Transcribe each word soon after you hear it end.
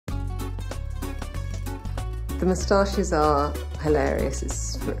The moustaches are hilarious.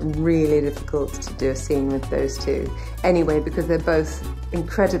 It's really difficult to do a scene with those two. Anyway, because they're both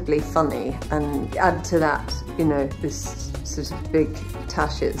incredibly funny, and add to that, you know, this sort of big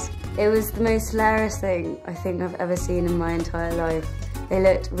taches. It was the most hilarious thing I think I've ever seen in my entire life. They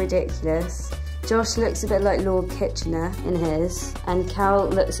looked ridiculous. Josh looks a bit like Lord Kitchener in his, and Cal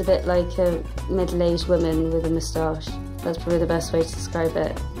looks a bit like a middle-aged woman with a moustache. That's probably the best way to describe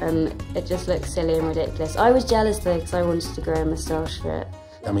it, and it just looks silly and ridiculous. I was jealous though, because I wanted to grow a moustache for it.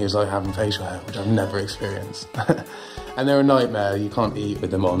 I mean, it was like having facial hair, which I've never experienced. And they're a nightmare. You can't eat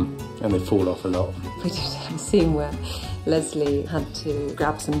with them on, and they fall off a lot. We did have a scene where Leslie had to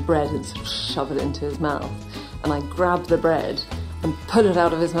grab some bread and sort of shove it into his mouth, and I grabbed the bread and pulled it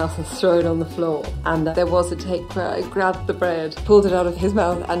out of his mouth and throw it on the floor. And there was a take where I grabbed the bread, pulled it out of his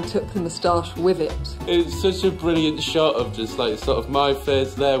mouth and took the moustache with it. It's such a brilliant shot of just like sort of my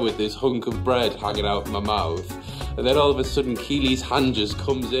face there with this hunk of bread hanging out of my mouth. And then all of a sudden Keely's hand just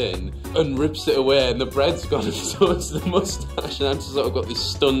comes in and rips it away, and the bread's gone and so it's the moustache, and I've just sort of got this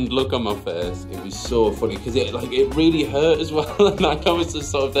stunned look on my face. It was so funny because it really hurt as well, and like I was just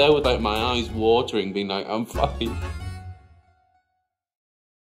sort of there with like my eyes watering, being like, I'm fine.